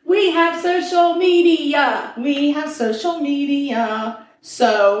 We have social media. We have social media.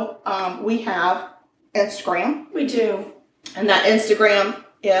 So we have Instagram. We do. And that Instagram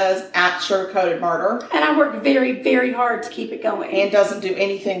is at Sugarcoated Murder. And I work very, very hard to keep it going. And doesn't do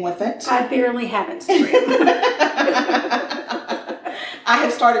anything with it. I barely have Instagram. I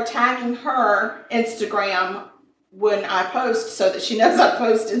have started tagging her Instagram when I post so that she knows I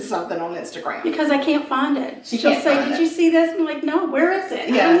posted something on Instagram. Because I can't find it. She'll say, did you see this? I'm like, no, where is it?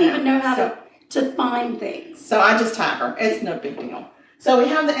 Yeah, I don't even know how so- to find things. So I just tag her. It's no big deal. So we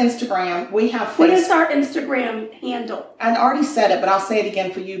have the Instagram. We have What is Facebook. our Instagram handle? I already said it, but I'll say it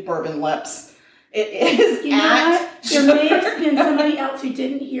again for you, Bourbon Lips. It is You know at what? There may have been somebody else who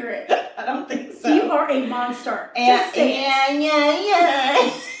didn't hear it. I don't think so. You are a monster. And, Just say it.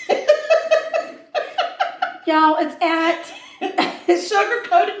 yeah. Y'all, it's at...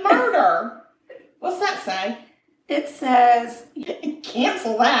 Sugar-coated murder. What's that say? It says...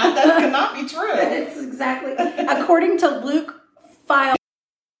 Cancel that. That cannot be true. It's exactly... According to Luke File,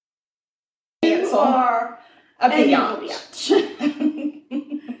 you Cancel. are A a biatch.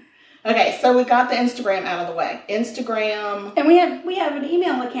 Okay, so we got the Instagram out of the way. Instagram. And we have an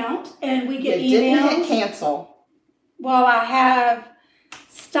email account, and we get You didn't hit emails. cancel. Well, I have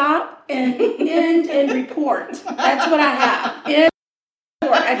stop and end and report. That's what I have. End,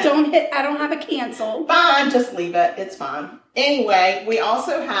 report. I don't have a cancel. Fine, just leave it. It's fine. Anyway, we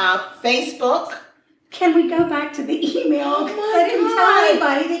also have Facebook. Can we go back to the email? Oh 'Cause my I didn't God. tell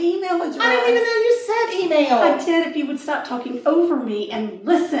anybody the email address. I didn't even know you said email. I did if you would stop talking over me and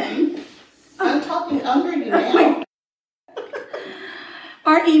listen. I'm talking under you now.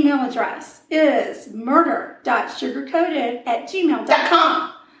 Our email address is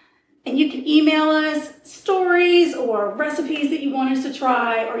murder.sugarcoated@gmail.com. And you can email us stories or recipes that you want us to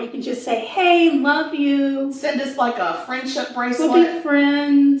try, or you can just say, hey, love you. Send us like a friendship bracelet. We'll be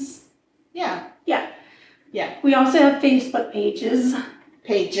friends. Yeah. Yeah. Yeah. We also have Facebook pages.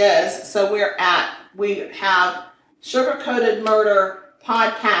 Pages. So we have Sugar-Coated Murder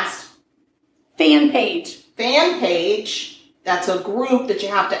Podcast Fan page. fan page. That's a group that you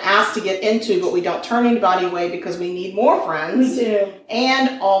have to ask to get into, but we don't turn anybody away because we need more friends. We do.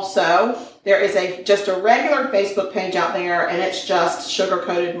 And also, there is just a regular Facebook page out there, and it's just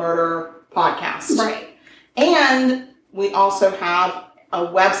Sugar-Coated Murder Podcast. Right. And we also have a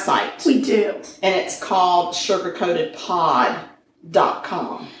website, We do. and it's called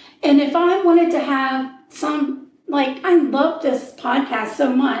sugarcoatedpod.com. And if I wanted to have I love this podcast so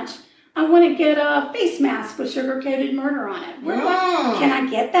much, I want to get a face mask with Sugar-Coated Murder on it. Can I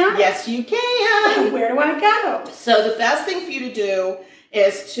get that? Yes, you can. Where do I go? So the best thing for you to do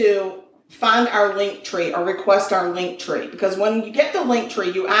is to find our link tree or request our link tree, because when you get the link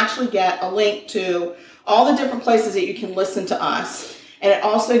tree, you actually get a link to all the different places that you can listen to us. And it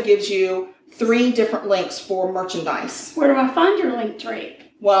also gives you 3 different links for merchandise. Where do I find your link tree?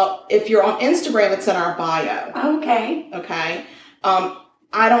 Well, if you're on Instagram, it's in our bio. Okay. Okay.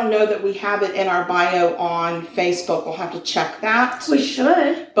 I don't know that we have it in our bio on Facebook. We'll have to check that. We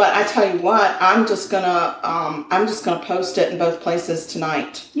should. But I tell you what, I'm just gonna post it in both places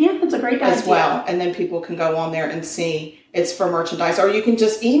tonight. Yeah, that's a great idea. As well, and then people can go on there and see it's for merchandise. Or you can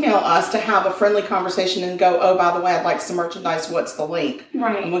just email us to have a friendly conversation and go, oh, by the way, I'd like some merchandise. What's the link?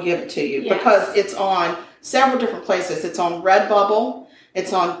 Right. And we'll give it to you. Yes. Because it's on several different places. It's on Redbubble,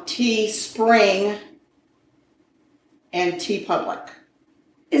 it's on Teespring, and TeePublic.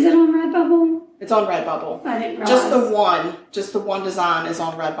 Is it on Redbubble? It's on Redbubble. I didn't realize. Just the one design is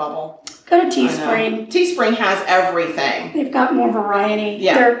on Redbubble. Go to Teespring. Teespring has everything. They've got more variety.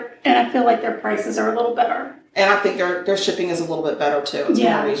 Yeah. And I feel like their prices are a little better. And I think their shipping is a little bit better too. It's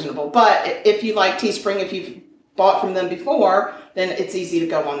more reasonable. But if you like Teespring, if you've bought from them before, then it's easy to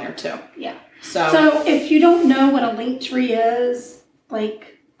go on there too. Yeah. So if you don't know what a link tree is,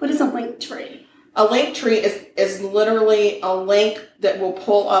 like, what is a link tree? A link tree is literally a link that will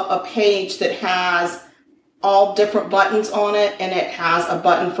pull up a page that has all different buttons on it, and it has a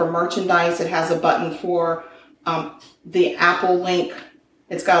button for merchandise. It has a button for the Apple link.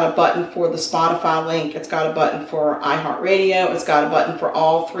 It's got a button for the Spotify link. It's got a button for iHeartRadio. It's got a button for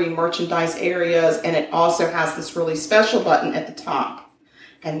all 3 merchandise areas, and it also has this really special button at the top.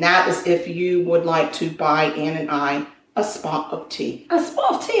 And that is if you would like to buy Ann and I a spot of tea. A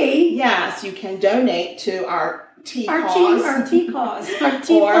spot of tea? Yes, you can donate to our tea cause. Our tea cause. Our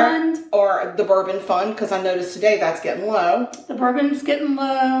tea fund. Or the bourbon fund, because I noticed today that's getting low. The bourbon's getting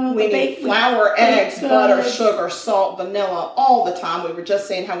low. We need flour, eggs, butter, sugar, salt, vanilla all the time. We were just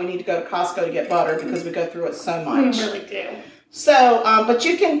saying how we need to go to Costco to get butter because we go through it so much. We really do. So, but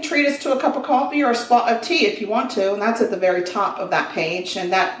you can treat us to a cup of coffee or a spot of tea if you want to, and that's at the very top of that page,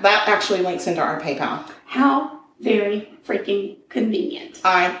 and that actually links into our PayPal. How very freaking convenient.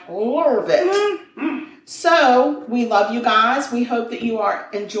 I love it. Mm-hmm. So, we love you guys. We hope that you are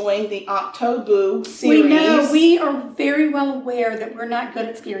enjoying the October series. We know, we are very well aware that we're not good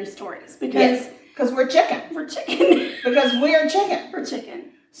at scary stories because we're chicken. We're chicken. Because we're chicken. We're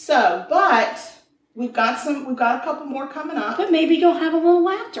chicken. So, but we've got a couple more coming up. But maybe you'll have a little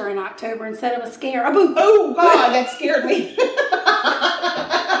laughter in October instead of a scare. Oh God, that scared me.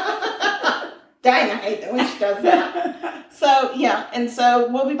 Dang, I hate that when she does that. So yeah, and so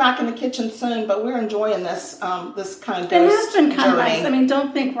we'll be back in the kitchen soon, but we're enjoying this this kind of ghost It has been kind of journey. nice. I mean,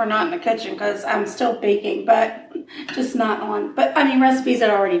 don't think we're not in the kitchen because I'm still baking, but just not on. But I mean, recipes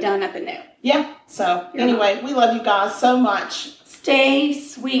that are already done, nothing new. Yeah. So anyway, we love you guys so much. Stay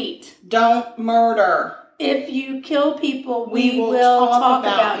sweet. Don't murder. If you kill people, we will talk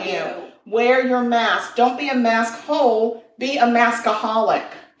about you. Wear your mask. Don't be a mask hole. Be a maskaholic.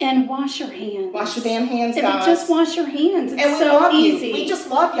 And wash your hands. Wash your damn hands, guys. Just wash your hands. It's and we so love easy. You. We just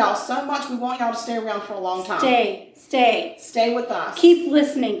love y'all so much. We want y'all to stay around for a long time. Stay with us. Keep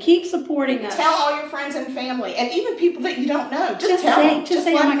listening. Keep supporting us. Tell all your friends and family, and even people that you don't know. Just tell them. Just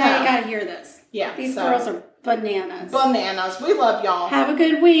say, oh my God, you got to hear this. Yeah. These girls are bananas. Bananas. We love y'all. Have a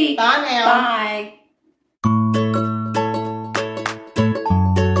good week. Bye now. Bye.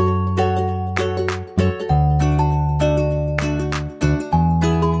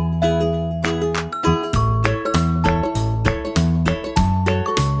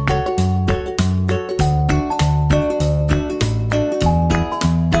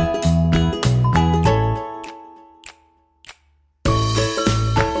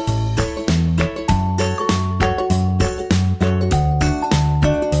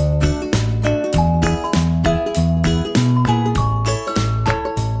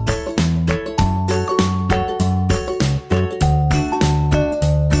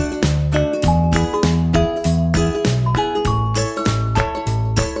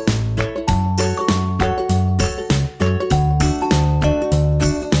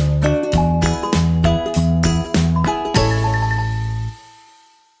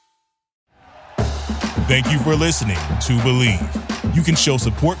 Thank you for listening to Believe. You can show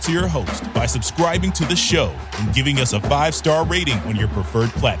support to your host by subscribing to the show and giving us a 5-star rating on your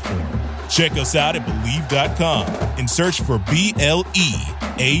preferred platform. Check us out at Believe.com and search for BLEAV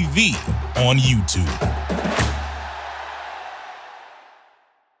on YouTube.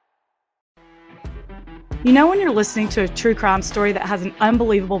 You know when you're listening to a true crime story that has an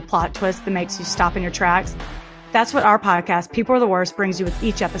unbelievable plot twist that makes you stop in your tracks? That's what our podcast, People Are the Worst, brings you with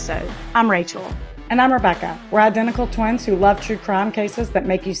each episode. I'm Rachel. And I'm Rebecca. We're identical twins who love true crime cases that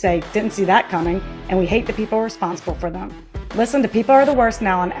make you say, didn't see that coming, and we hate the people responsible for them. Listen to People Are the Worst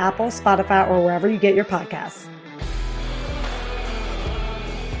now on Apple, Spotify, or wherever you get your podcasts.